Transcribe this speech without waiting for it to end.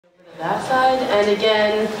That side, and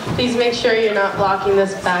again, please make sure you're not blocking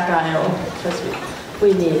this back aisle, because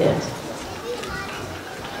we need it.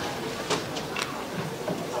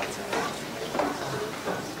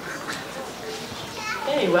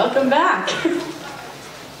 Hey, welcome back.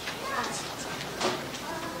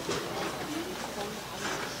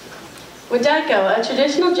 Wadaiko, a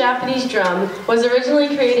traditional Japanese drum, was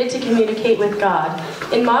originally created to communicate with God.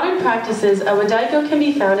 In modern practices, a Wadaiko can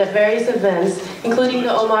be found at various events, including the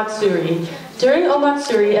Omatsuri. During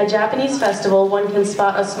Omatsuri, a Japanese festival, one can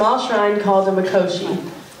spot a small shrine called a mikoshi.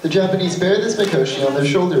 The Japanese bear this mikoshi on their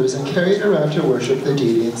shoulders and carry it around to worship the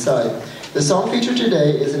deity inside. The song featured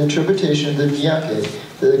today is an interpretation of the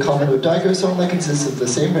miyake, the common Wadaiko song that consists of the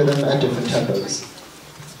same rhythm at different tempos.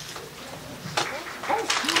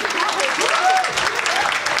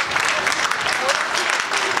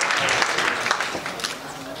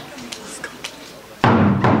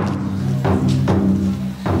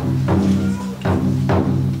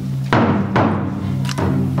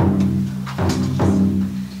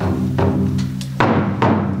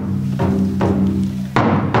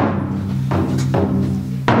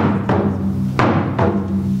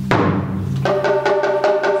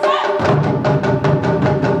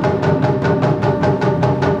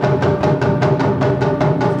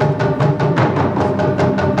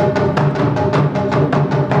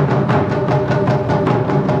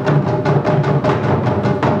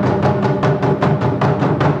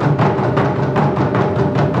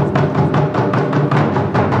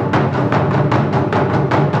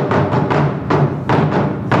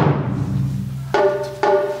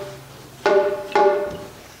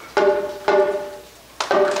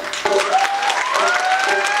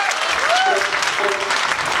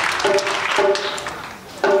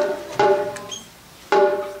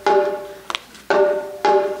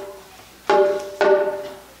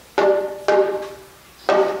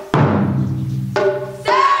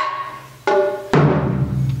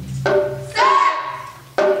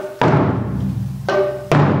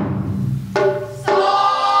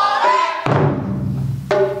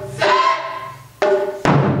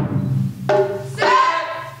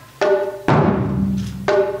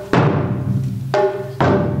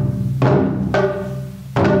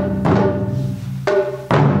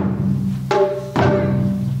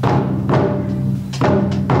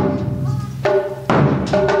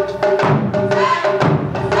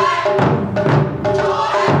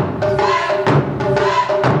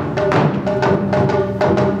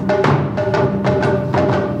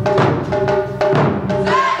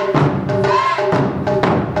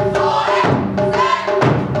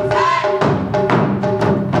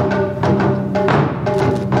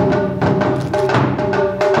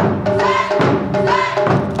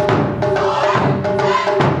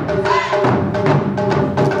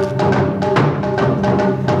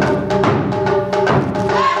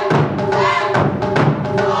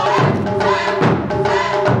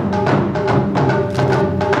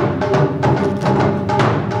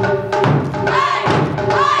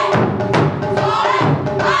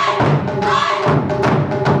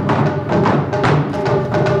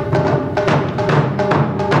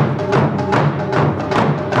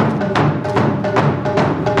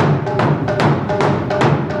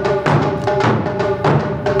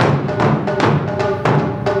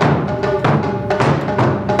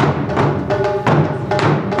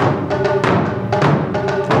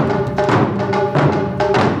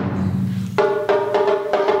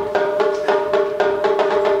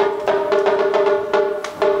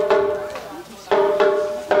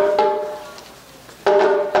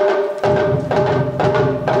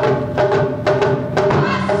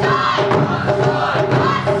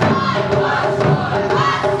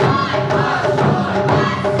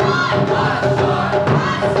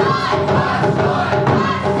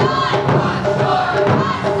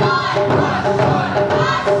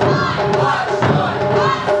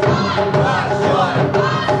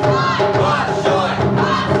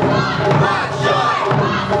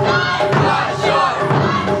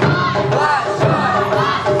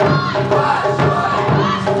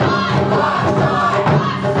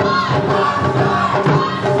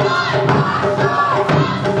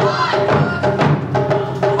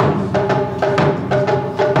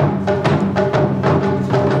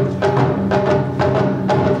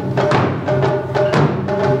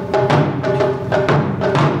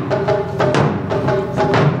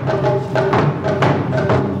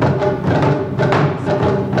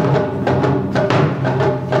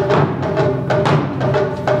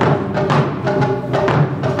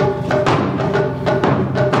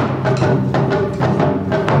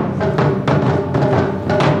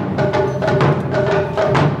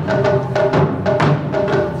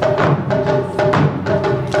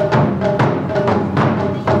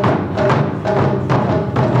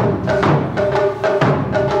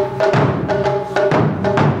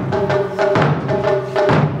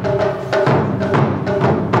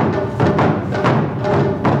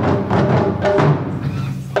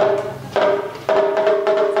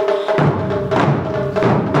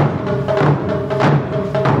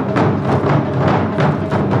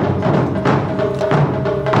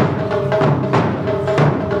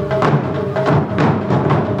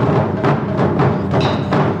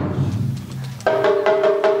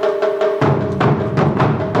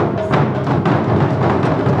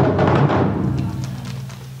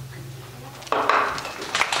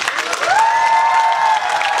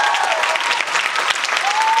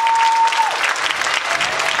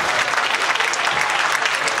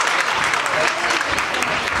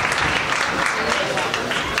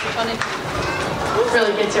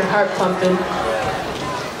 heart pumping.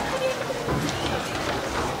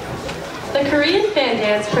 The Korean fan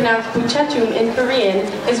dance, pronounced buchetum in Korean,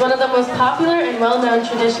 is one of the most popular and well-known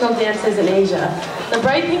traditional dances in Asia. The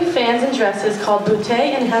bright pink fans and dresses, called butte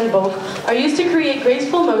and hanbok, are used to create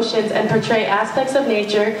graceful motions and portray aspects of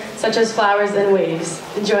nature, such as flowers and waves.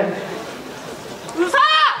 Enjoy.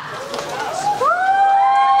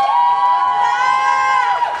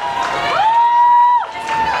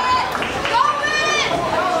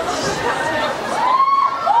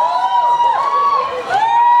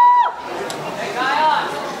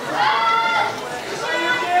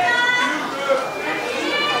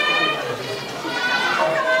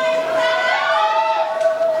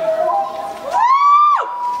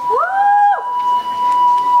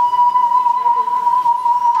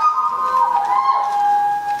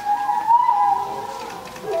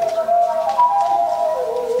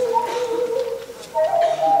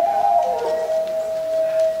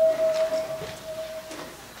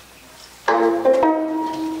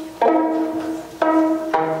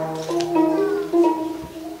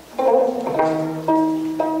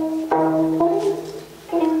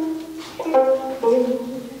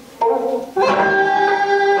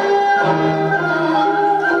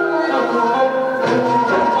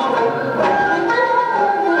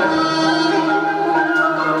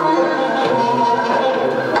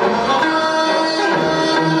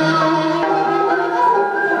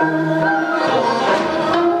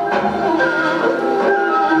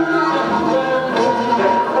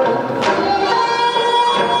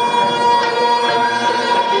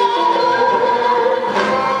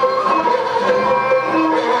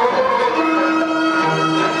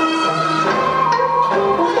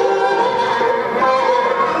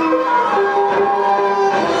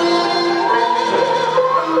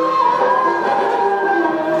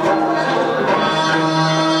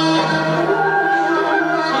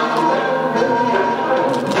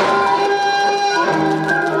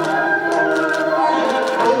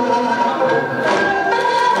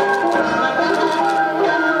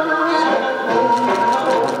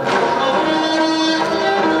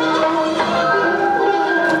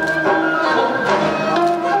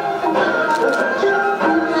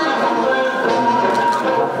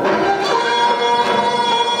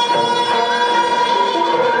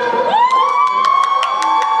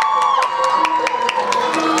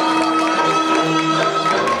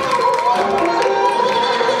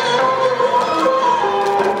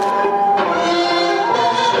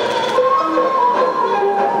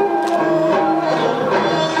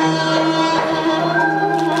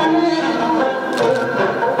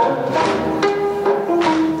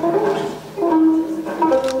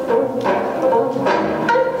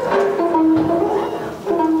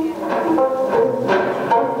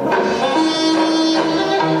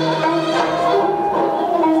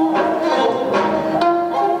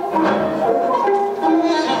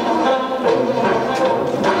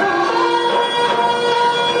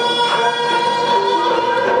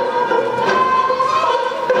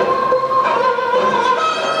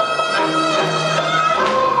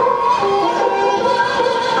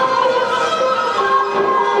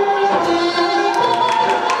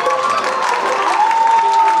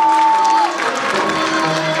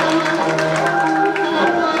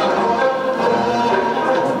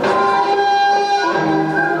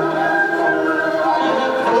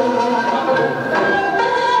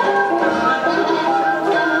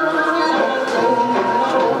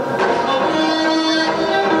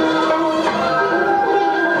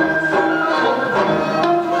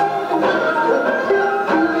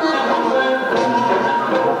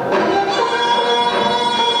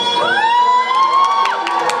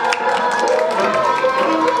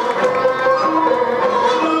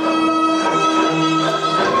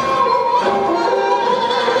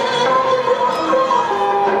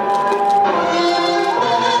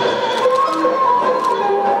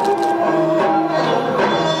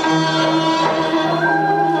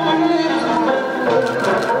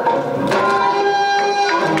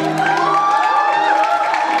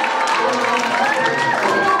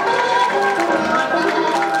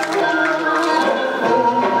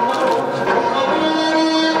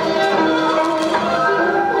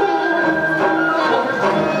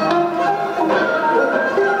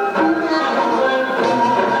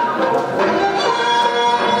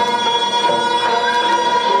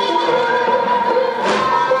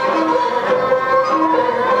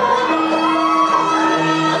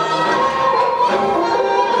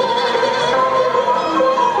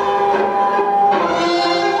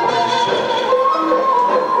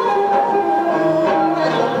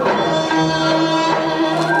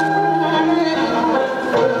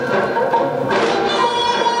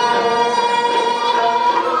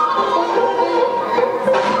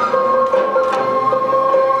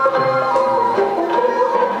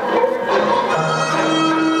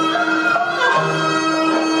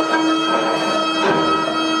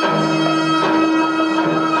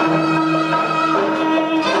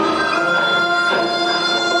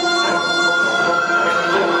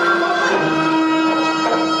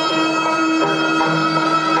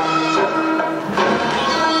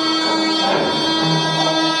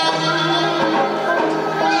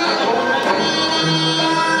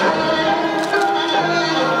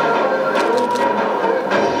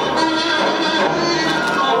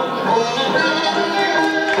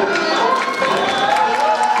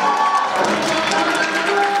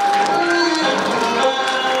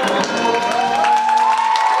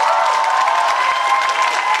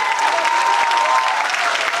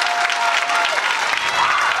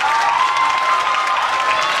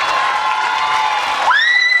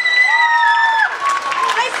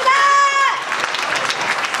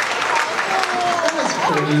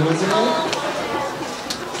 you, wasn't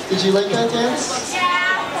it? Did you like that dance?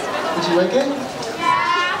 Yeah. Did you like it?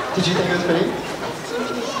 Yeah. Did you think it was pretty?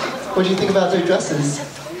 What do you think about their dresses?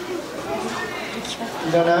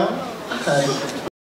 You don't know? Okay.